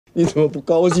你怎么不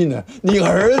高兴呢？你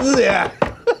儿子呀！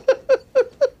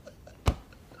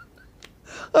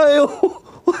哎呦，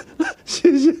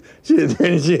谢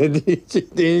天谢地，谢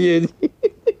天谢地。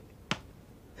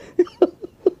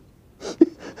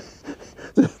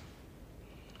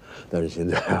但是现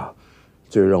在啊，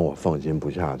最让我放心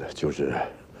不下的就是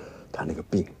他那个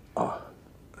病啊，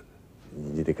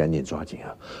你得赶紧抓紧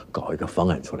啊，搞一个方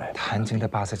案出来。谭晶的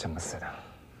爸是怎么死的？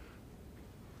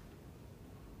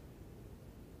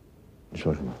你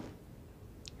说什么？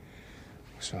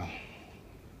我说，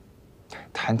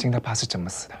谭晶的爸是怎么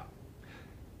死的？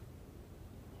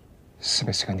是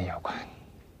不是跟你有关？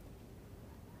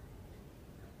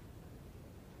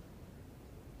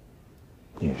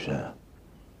女生，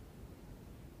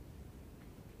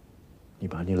你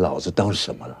把你老子当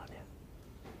什么了？你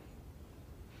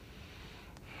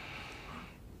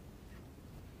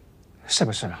是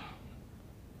不是？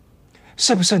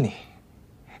是不是你？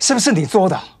是不是你做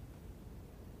的？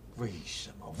为什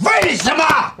么？为什么？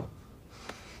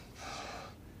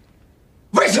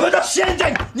为什么到现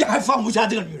在你还放不下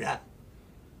这个女人？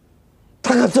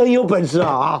她可真有本事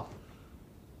啊！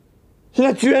现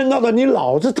在居然闹到你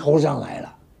老子头上来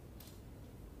了。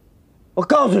我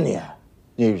告诉你，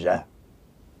聂雨辰，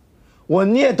我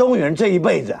聂东远这一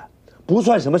辈子不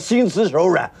算什么心慈手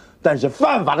软，但是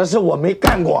犯法的事我没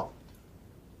干过，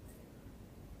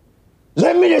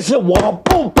人命的事我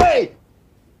不背。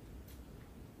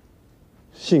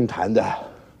姓谭的，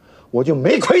我就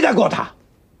没亏待过他。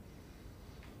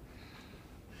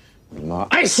你妈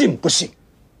爱信不信，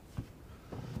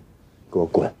给我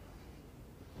滚！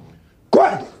滚！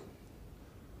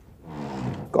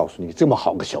告诉你这么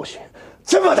好个消息，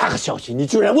这么大个消息，你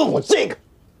居然问我这个！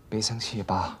别生气，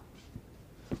爸。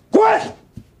滚！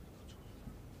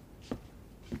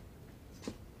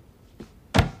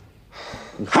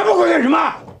你还不滚干什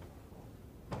么？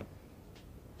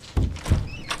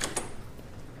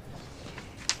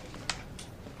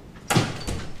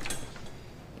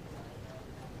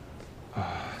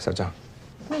小张，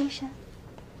聂医生，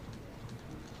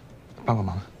帮个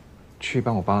忙，去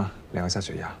帮我爸量一下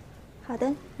血压。好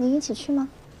的，您一起去吗？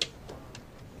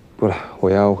不了，我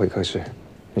要回科室。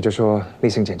你就说例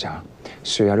行检查，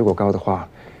血压如果高的话，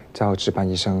叫值班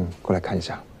医生过来看一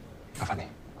下。麻烦你。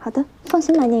好的，放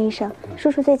心吧，聂医生，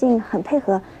叔叔最近很配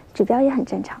合，指标也很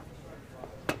正常。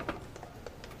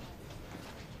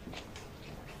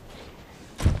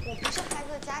我不是孩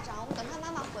子的家长，我们等他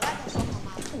妈妈回来再说好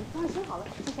吗？你放心好了，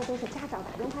这些都是家长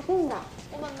打电话定的。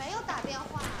我们没有打电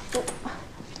话。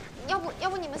要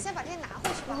不你们先把这些拿回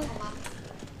去吧，好吗？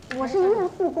我是医院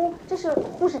护工，这是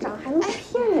护士长，还能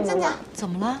骗人静静，吗？怎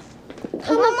么了？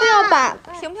他们非要把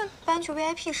萍萍搬去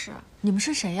VIP 室。你们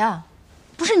是谁呀？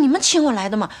不是你们请我来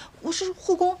的吗？我是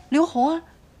护工刘红啊。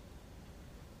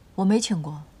我没请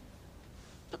过。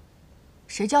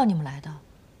谁叫你们来的？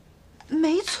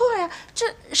没错呀，这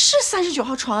是39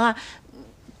号床啊。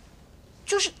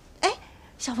就是哎，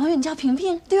小朋友你叫萍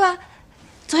萍对吧？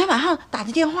昨天晚上打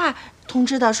的电话通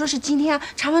知的，说是今天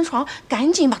查完床，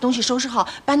赶紧把东西收拾好，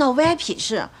搬到 VIP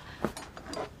室。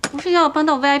不是要搬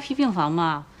到 VIP 病房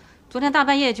吗？昨天大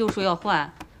半夜就说要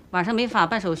换，晚上没法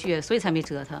办手续，所以才没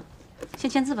折腾。先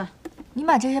签字吧。你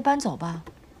把这些搬走吧。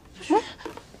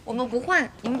我们不换，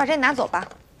你们把这拿走吧。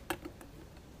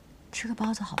吃个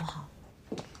包子好不好？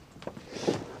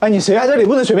哎，你谁啊？这里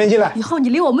不能随便进来。以后你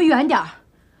离我们远点儿，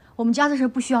我们家的事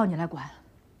不需要你来管。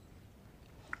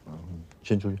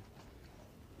先出去。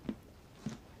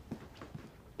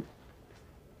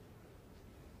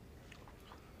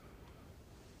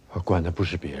我管的不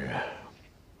是别人，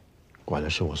管的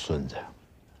是我孙子。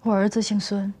我儿子姓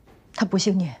孙，他不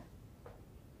姓聂。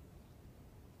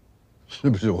是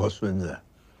不是我孙子？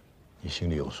你心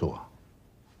里有数啊？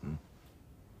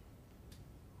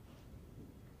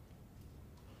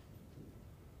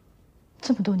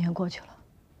这么多年过去了，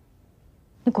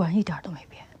你果然一点都没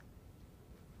变。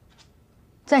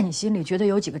在你心里，觉得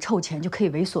有几个臭钱就可以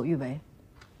为所欲为？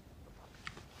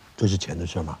这是钱的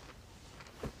事吗？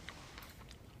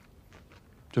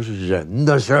这是人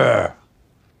的事儿。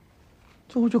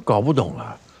这我就搞不懂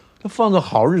了。他放着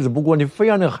好日子不过，你非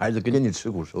要那个孩子跟你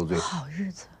吃苦受罪。好日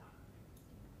子，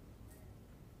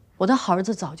我的好日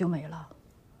子早就没了。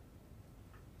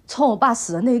从我爸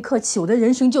死的那一刻起，我的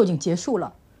人生就已经结束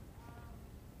了。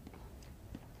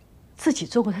自己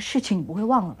做过的事情，你不会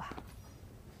忘了吧？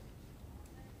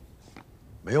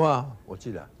没有啊，我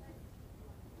记得。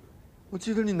我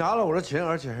记得你拿了我的钱，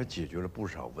而且还解决了不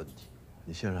少问题。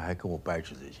你现在还跟我掰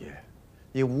扯这些，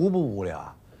你无不无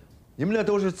聊？你们俩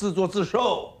都是自作自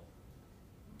受。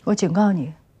我警告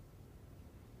你，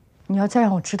你要再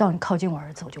让我知道你靠近我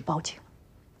儿子，我就报警。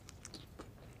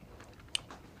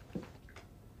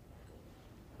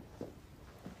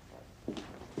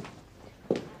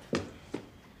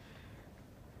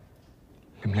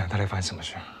们俩到底发生什么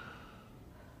事？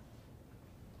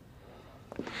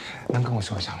能跟我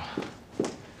说一下吗？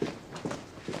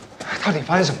到底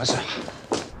发生什么事啊？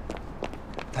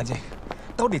谭静，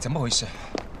到底怎么回事？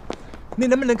你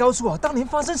能不能告诉我当年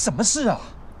发生什么事啊？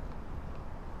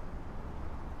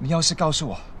你要是告诉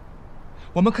我，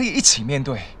我们可以一起面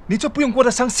对，你就不用过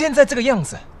得像现在这个样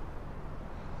子。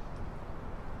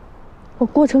我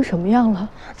过成什么样了？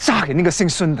嫁给那个姓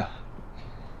孙的。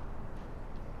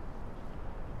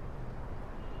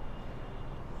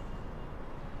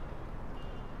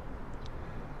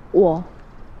我，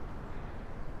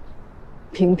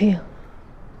萍萍，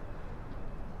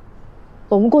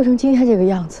我们过成今天这个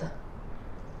样子，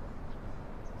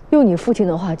用你父亲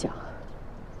的话讲，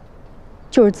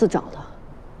就是自找的。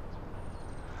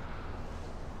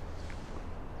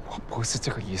我不是这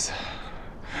个意思，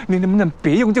你能不能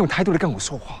别用这种态度来跟我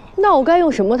说话？那我该用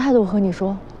什么态度和你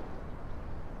说？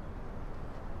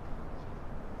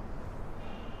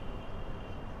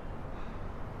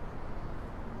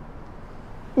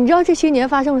你知道这些年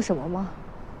发生了什么吗？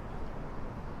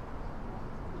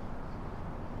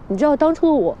你知道当初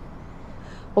的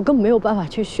我根本没有办法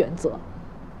去选择。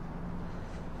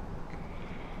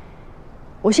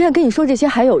我现在跟你说这些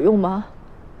还有用吗？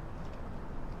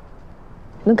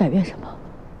能改变什么？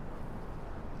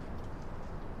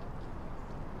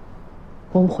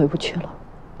我们回不去了。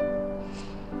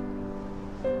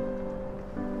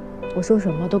我说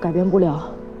什么都改变不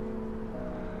了。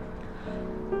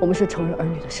我们是成人儿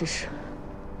女的事实。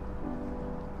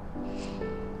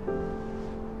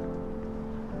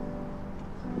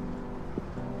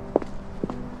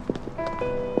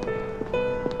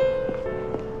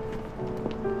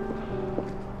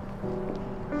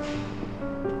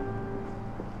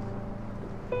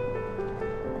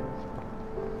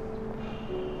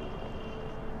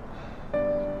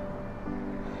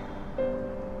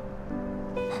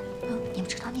你们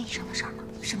知道聂医生的事儿吗？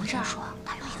什么事儿？说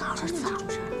他有一个儿子。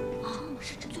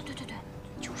是真的？对，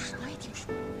就是我也听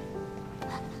说。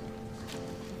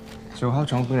9号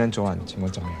床病人昨晚情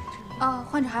况怎么样？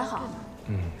患者还好。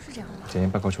是这样的吗？检验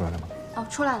报告出来了吗？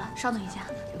出来了，稍等一下。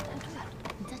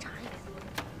你再查一遍。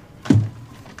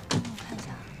我看一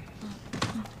下。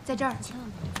在这儿。千万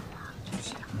不能走啊，仔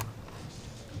细啊。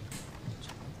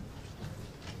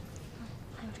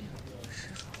还有这个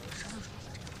10床、12床的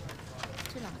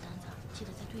这两个单子，记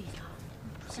得再对一下。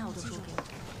下午的时候给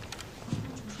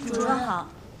我。主任好。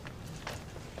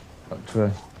主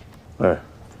任。哎，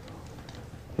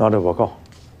拿着报告，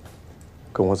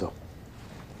跟我走。